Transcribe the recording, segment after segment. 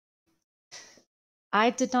I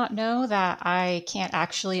did not know that I can't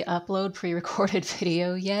actually upload pre-recorded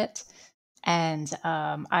video yet. And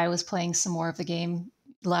I was playing some more of the game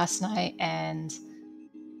last night, and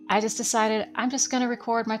I just decided I'm just going to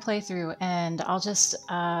record my playthrough, and I'll just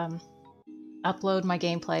upload my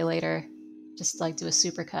gameplay later, just like do a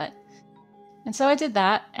supercut. And so I did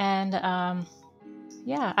that, and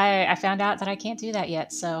yeah, I found out that I can't do that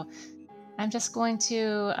yet, so I'm just going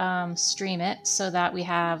to stream it so that we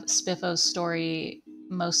have Spiffo's story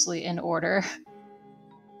mostly in order.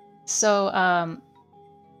 So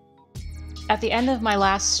at the end of my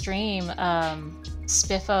last stream,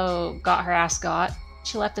 Spiffo got her ass got.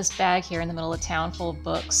 She left this bag here in the middle of town full of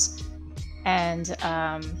books, and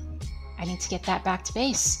I need to get that back to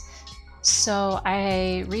base. So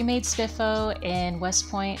I remade Spiffo in West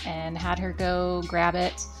Point and had her go grab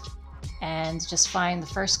it and just find the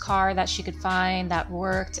first car that she could find that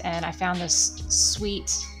worked. And I found this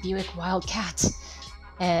sweet Buick Wildcat.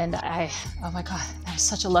 And oh my god, that was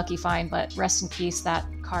such a lucky find, but rest in peace, that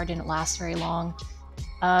car didn't last very long.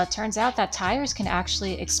 Turns out that tires can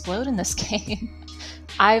actually explode in this game.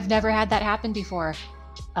 I've never had that happen before.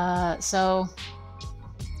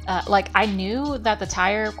 Like, I knew that the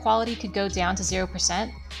tire quality could go down to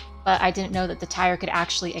 0%, but I didn't know that the tire could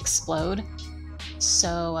actually explode.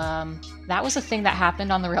 So that was a thing that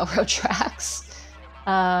happened on the railroad tracks.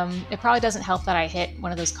 It probably doesn't help that I hit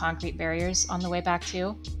one of those concrete barriers on the way back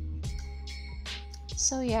too.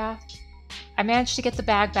 So yeah, I managed to get the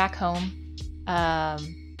bag back home.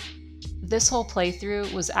 This whole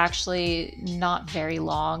playthrough was actually not very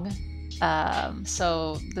long.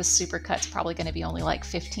 So this supercut's probably going to be only like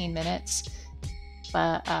 15 minutes.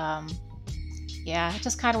 But yeah, I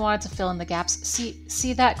just kind of wanted to fill in the gaps.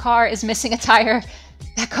 See that car is missing a tire.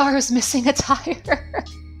 That car is missing a tire.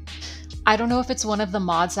 I don't know if it's one of the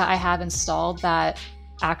mods that I have installed that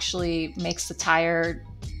actually makes the tire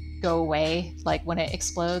go away, like when it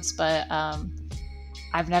explodes, but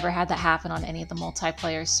I've never had that happen on any of the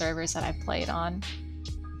multiplayer servers that I've played on.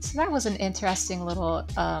 So that was an interesting little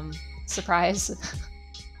surprise.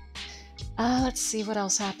 Let's see what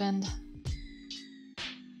else happened.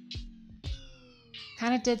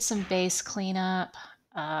 Kind of did some base cleanup.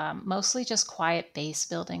 Mostly just quiet base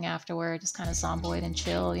building afterward, just kind of zomboid and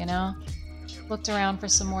chill, you know? Looked around for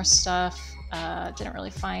some more stuff, didn't really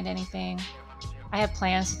find anything. I have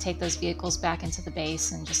plans to take those vehicles back into the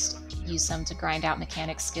base and just use them to grind out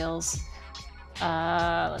mechanic skills.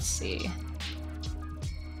 Let's see.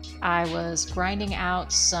 I was grinding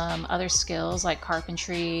out some other skills like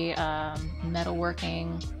carpentry,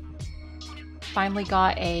 metalworking. Finally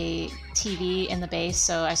got a TV in the base,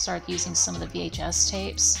 so I started using some of the VHS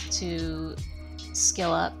tapes to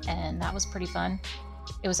skill up, and that was pretty fun.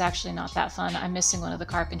 It was actually not that fun. I'm missing one of the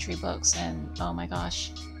carpentry books, and oh my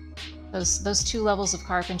gosh. Those 2 levels of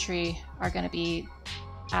carpentry are going to be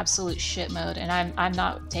absolute shit mode, and I'm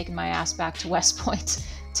not taking my ass back to West Point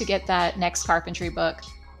to get that next carpentry book.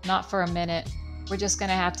 Not for a minute. We're just going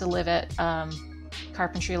to have to live at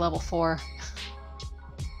carpentry level 4.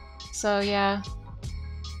 So yeah,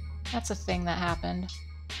 that's a thing that happened.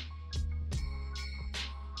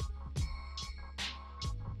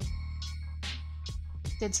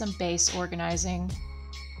 Did some base organizing.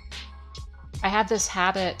 I have this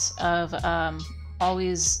habit of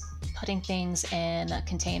always putting things in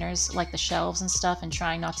containers, like the shelves and stuff, and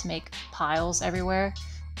trying not to make piles everywhere.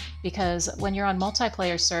 Because when you're on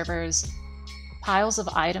multiplayer servers, piles of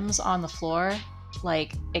items on the floor,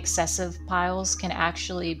 like excessive piles, can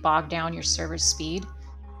actually bog down your server's speed.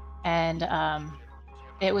 And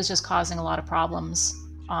it was just causing a lot of problems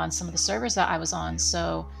on some of the servers that I was on.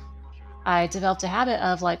 So I developed a habit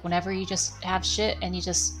of, like, whenever you just have shit and you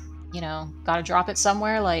just, you know, gotta drop it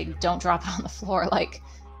somewhere, like, don't drop it on the floor. Like,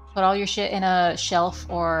 put all your shit in a shelf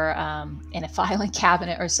or in a filing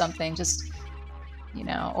cabinet or something. Just, you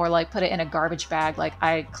know, or like put it in a garbage bag. Like,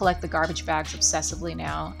 I collect the garbage bags obsessively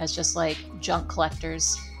now as just like junk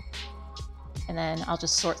collectors, and then I'll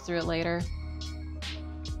just sort through it later.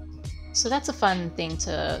 So that's a fun thing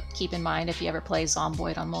to keep in mind if you ever play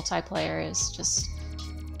Zomboid on multiplayer, is just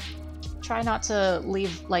try not to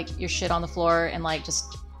leave like your shit on the floor and like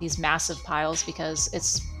just these massive piles, because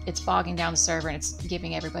it's bogging down the server and it's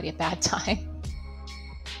giving everybody a bad time.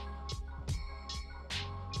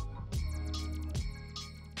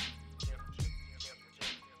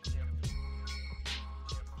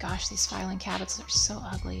 Gosh, these filing cabinets are so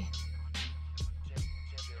ugly.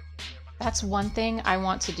 That's one thing I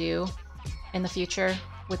want to do in the future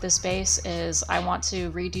with this base, is I want to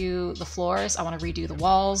redo the floors, I want to redo the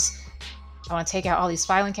walls, I want to take out all these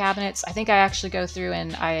filing cabinets. I think I actually go through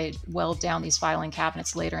and I weld down these filing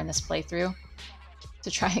cabinets later in this playthrough.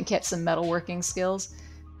 to try and get some metalworking skills.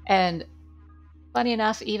 And funny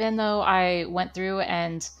enough, even though I went through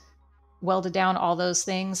and welded down all those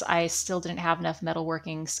things, I still didn't have enough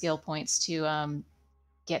metalworking skill points to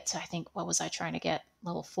get to, I think, what was I trying to get?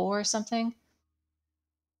 Level 4 or something?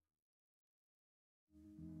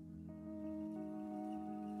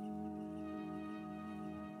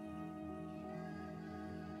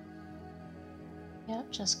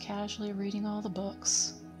 Yep, just casually reading all the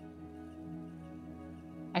books.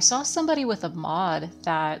 I saw somebody with a mod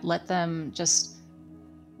that let them just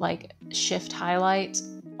like shift highlight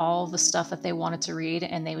all the stuff that they wanted to read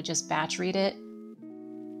and they would just batch read it.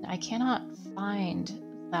 I cannot find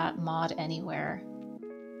that mod anywhere.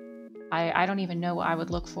 I don't even know what I would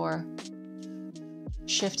look for.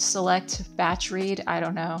 Shift select batch read, I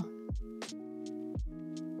don't know.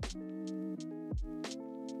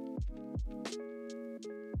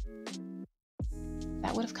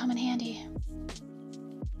 That would have come in handy.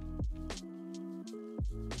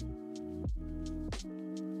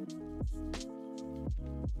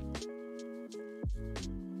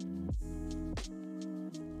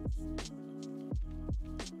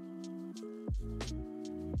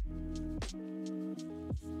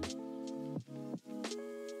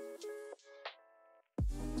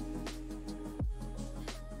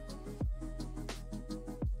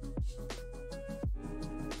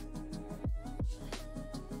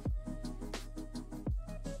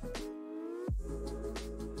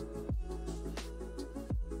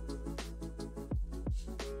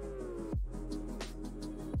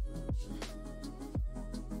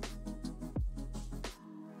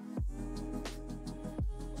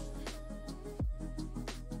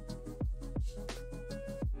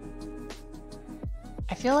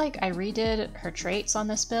 I feel like I redid her traits on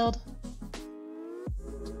this build,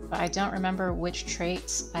 but I don't remember which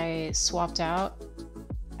traits I swapped out.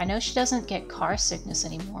 I know she doesn't get car sickness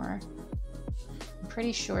anymore. I'm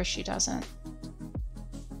pretty sure she doesn't.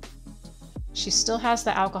 She still has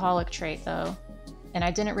the alcoholic trait though, and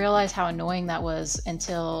I didn't realize how annoying that was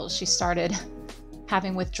until she started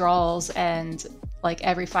having withdrawals, and like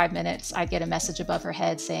every 5 minutes I'd get a message above her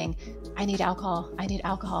head saying, "I need alcohol, I need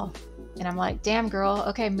alcohol." And I'm like, damn girl,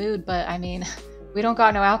 okay, mood, but I mean, we don't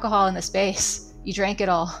got no alcohol in this base. You drank it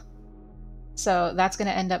all. So that's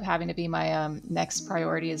gonna end up having to be my next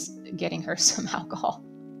priority, is getting her some alcohol.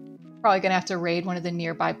 Probably gonna have to raid one of the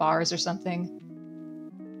nearby bars or something.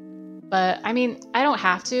 But I mean, I don't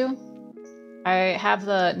have to. I have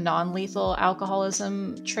the non-lethal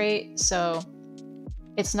alcoholism trait, so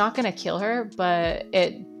it's not gonna kill her, but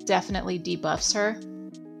it definitely debuffs her.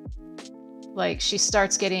 Like, she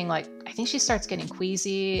starts getting, like, I think she starts getting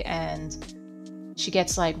queasy, and she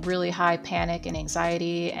gets, like, really high panic and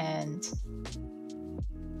anxiety, and,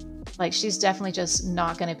 like, she's definitely just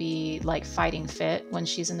not gonna be, like, fighting fit when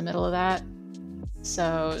she's in the middle of that.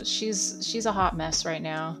 So she's a hot mess right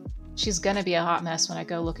now. She's gonna be a hot mess when I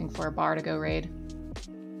go looking for a bar to go raid.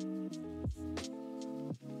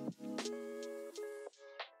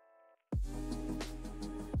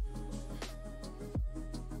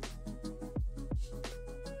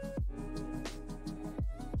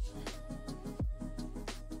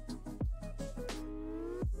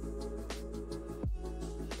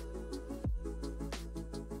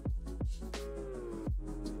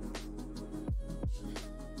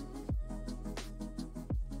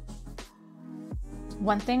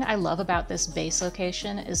 One thing I love about this base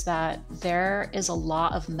location is that there is a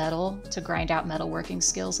lot of metal to grind out metalworking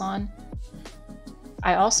skills on.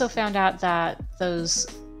 I also found out that those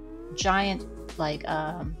giant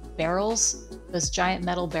barrels, those giant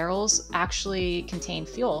metal barrels, actually contain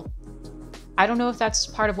fuel. I don't know if that's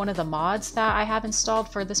part of one of the mods that I have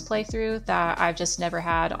installed for this playthrough that I've just never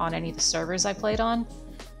had on any of the servers I played on,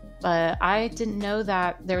 but I didn't know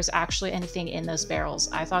that there was actually anything in those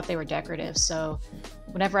barrels. I thought they were decorative, so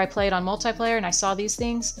whenever I played on multiplayer and I saw these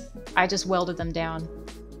things, I just welded them down.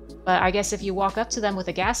 But I guess if you walk up to them with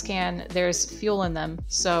a gas can, there's fuel in them,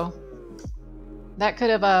 so that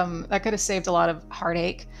could have saved a lot of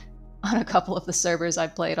heartache on a couple of the servers I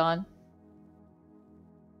played on.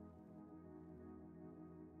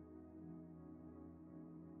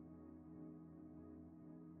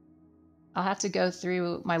 I'll have to go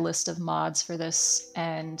through my list of mods for this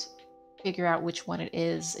and figure out which one it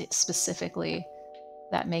is specifically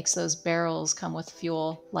that makes those barrels come with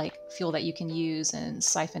fuel, like fuel that you can use and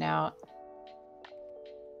siphon out.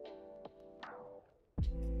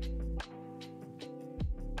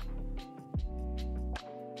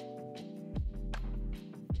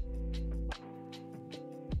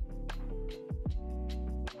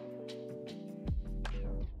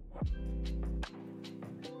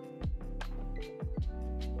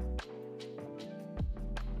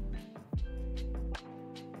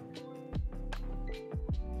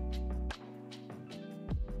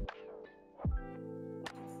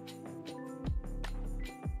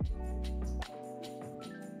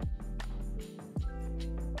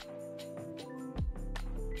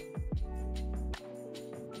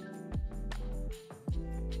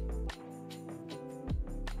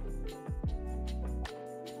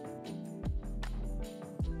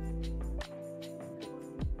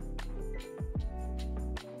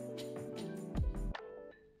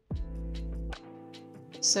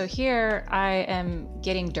 So here I am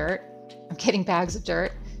getting dirt. I'm getting bags of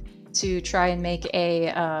dirt to try and make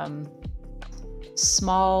a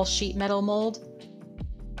small sheet metal mold.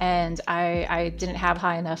 And I didn't have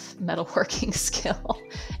high enough metalworking skill.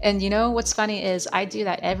 And you know what's funny is I do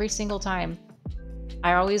that every single time.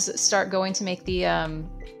 I always start going to make the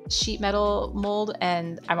sheet metal mold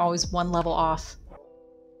and I'm always one level off.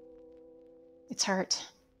 It's hurt.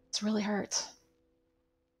 It's really hurt.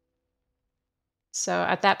 So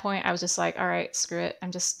at that point I was just like, all right, screw it.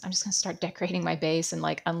 I'm just gonna start decorating my base and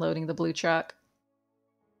like unloading the blue truck.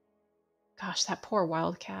 Gosh, that poor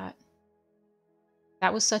Wildcat.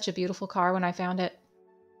 That was such a beautiful car when I found it.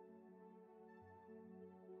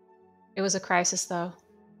 It was a crisis though.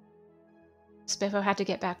 Spiffo had to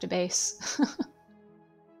get back to base.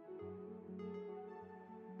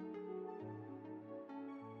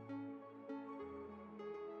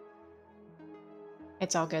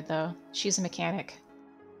 It's all good though. She's a mechanic.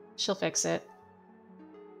 She'll fix it.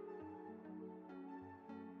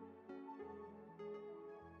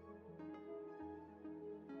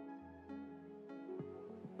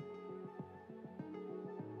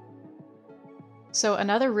 So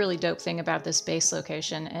another really dope thing about this base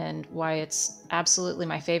location and why it's absolutely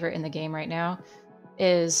my favorite in the game right now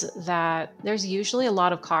is that there's usually a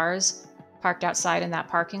lot of cars parked outside in that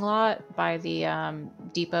parking lot by the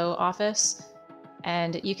depot office.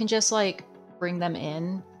 And you can just like bring them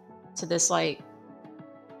in to this like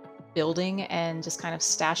building and just kind of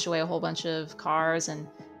stash away a whole bunch of cars and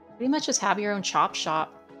pretty much just have your own chop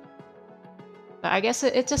shop. But I guess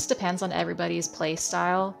it just depends on everybody's play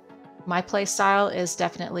style. My play style is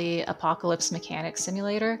definitely Apocalypse Mechanic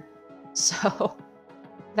Simulator, so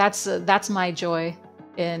that's my joy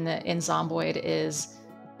in Zomboid, is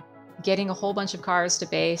getting a whole bunch of cars to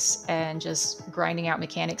base and just grinding out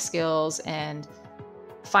mechanic skills and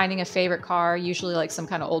finding a favorite car, usually like some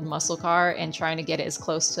kind of old muscle car, and trying to get it as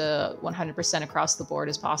close to 100% across the board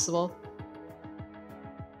as possible.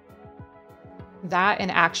 That and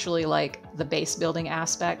actually like the base building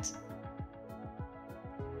aspect.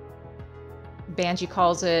 Banji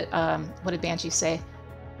calls it, what did Banji say?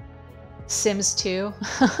 Sims 2.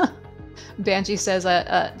 Banji says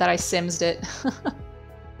that I simsed it.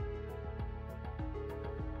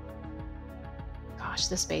 Gosh,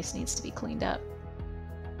 this base needs to be cleaned up.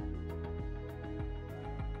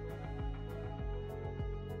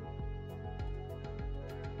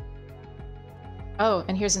 Oh,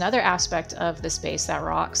 and here's another aspect of this base that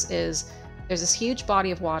rocks is there's this huge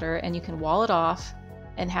body of water and you can wall it off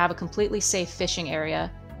and have a completely safe fishing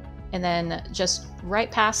area. And then just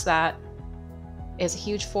right past that is a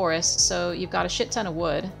huge forest, so you've got a shit ton of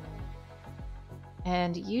wood.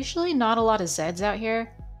 And usually not a lot of Zeds out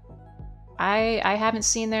here. I haven't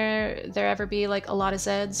seen there ever be like a lot of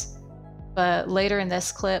Zeds, but later in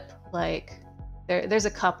this clip, like there's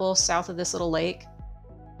a couple south of this little lake.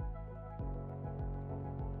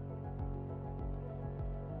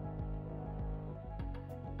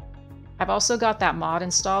 I've also got that mod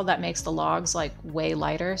installed that makes the logs like way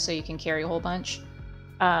lighter so you can carry a whole bunch.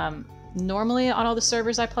 Normally on all the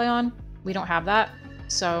servers I play on, we don't have that.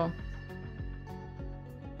 So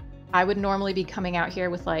I would normally be coming out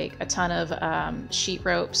here with like a ton of sheet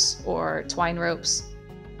ropes or twine ropes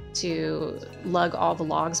to lug all the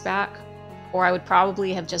logs back. Or I would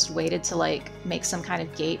probably have just waited to like make some kind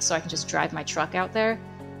of gate so I can just drive my truck out there.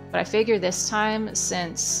 But I figure this time,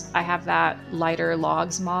 since I have that lighter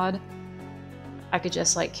logs mod, I could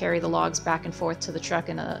just like carry the logs back and forth to the truck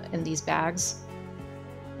in these bags.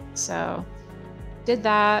 So did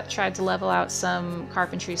that, tried to level out some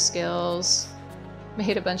carpentry skills,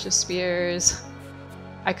 made a bunch of spears.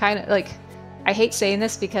 I kind of like, I hate saying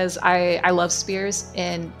this because I love spears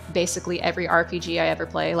in basically every RPG I ever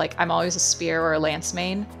play. Like I'm always a spear or a lance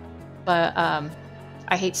main, but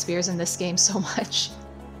I hate spears in this game so much.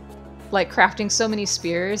 Like crafting so many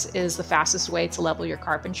spears is the fastest way to level your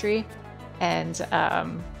carpentry. And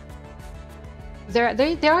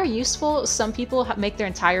they are useful. Some people make their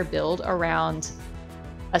entire build around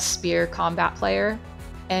a spear combat player,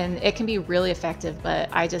 and it can be really effective, but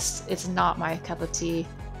it's not my cup of tea.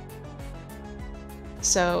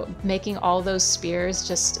 So making all those spears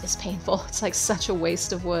just is painful. It's like such a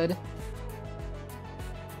waste of wood.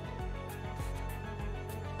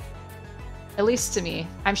 At least to me.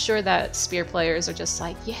 I'm sure that spear players are just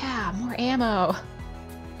like, yeah, more ammo.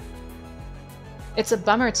 It's a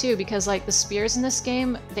bummer too, because like the spears in this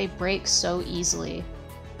game, they break so easily.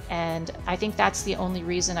 And I think that's the only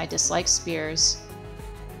reason I dislike spears.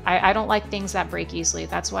 I don't like things that break easily.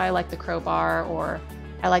 That's why I like the crowbar, or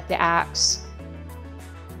I like the axe.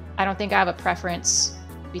 I don't think I have a preference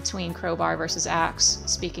between crowbar versus axe,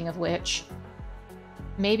 speaking of which.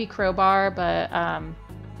 Maybe crowbar, but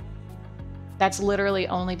that's literally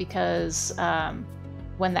only because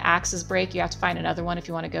when the axes break, you have to find another one if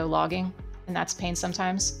you want to go logging, and that's a pain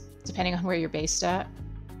sometimes, depending on where you're based at.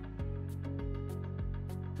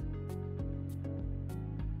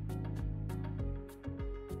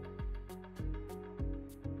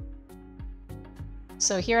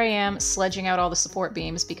 So here I am sledging out all the support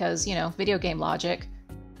beams because, you know, video game logic.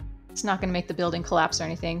 It's not going to make the building collapse or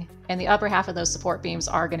anything. And the upper half of those support beams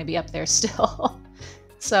are going to be up there still.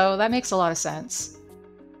 So that makes a lot of sense.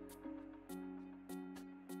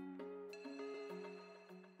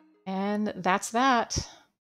 And that's that.